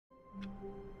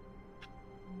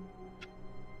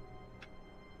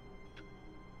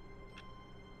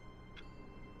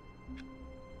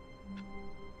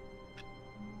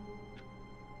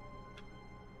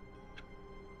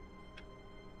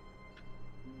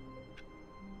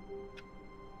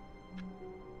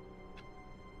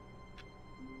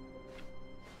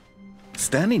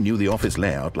Stanley knew the office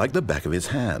layout like the back of his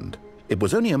hand. It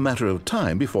was only a matter of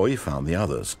time before he found the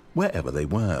others, wherever they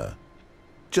were.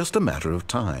 Just a matter of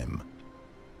time.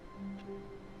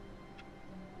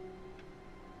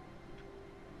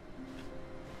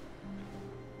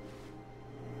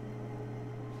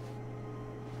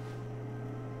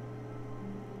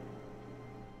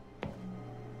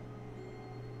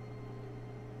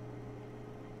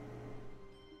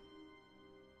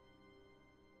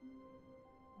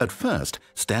 At first,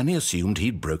 Stanley assumed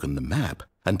he'd broken the map,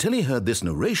 until he heard this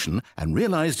narration and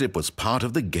realized it was part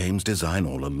of the game's design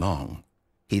all along.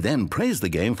 He then praised the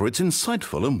game for its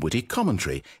insightful and witty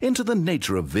commentary into the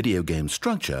nature of video game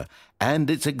structure and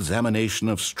its examination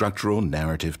of structural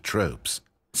narrative tropes.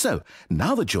 So,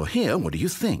 now that you're here, what do you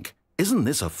think? Isn't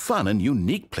this a fun and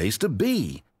unique place to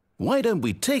be? Why don't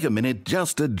we take a minute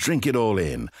just to drink it all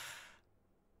in?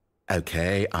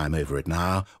 Okay, I'm over it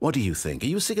now. What do you think? Are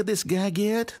you sick of this gag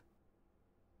yet?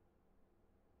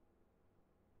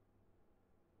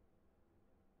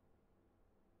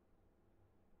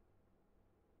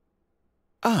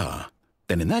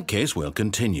 Then in that case we'll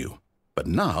continue. But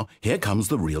now, here comes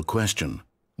the real question.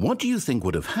 What do you think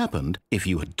would have happened if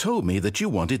you had told me that you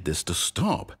wanted this to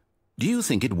stop? Do you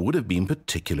think it would have been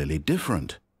particularly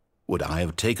different? Would I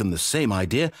have taken the same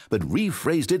idea but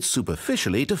rephrased it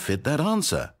superficially to fit that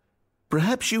answer?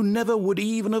 Perhaps you never would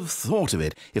even have thought of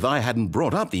it if I hadn't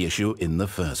brought up the issue in the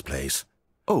first place.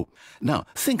 Oh, now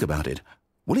think about it.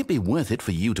 Will it be worth it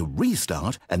for you to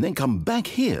restart and then come back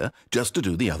here just to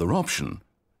do the other option?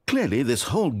 Clearly, this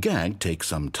whole gag takes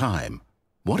some time.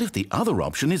 What if the other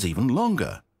option is even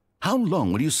longer? How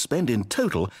long will you spend in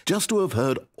total just to have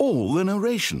heard all the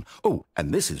narration? Oh,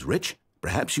 and this is rich.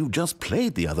 Perhaps you've just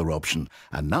played the other option,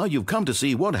 and now you've come to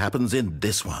see what happens in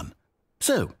this one.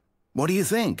 So, what do you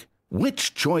think?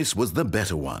 Which choice was the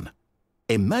better one?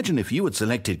 Imagine if you had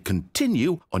selected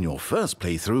Continue on your first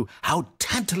playthrough, how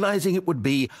tantalizing it would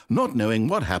be not knowing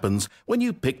what happens when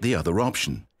you pick the other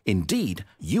option. Indeed,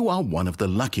 you are one of the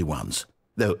lucky ones.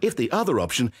 Though if the other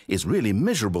option is really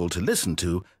miserable to listen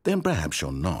to, then perhaps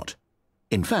you're not.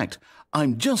 In fact,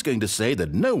 I'm just going to say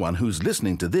that no one who's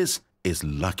listening to this is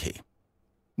lucky.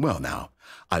 Well now,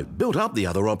 I've built up the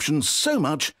other options so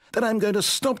much that I'm going to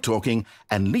stop talking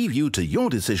and leave you to your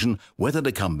decision whether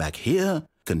to come back here,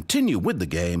 continue with the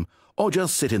game, or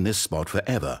just sit in this spot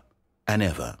forever and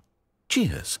ever.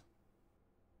 Cheers.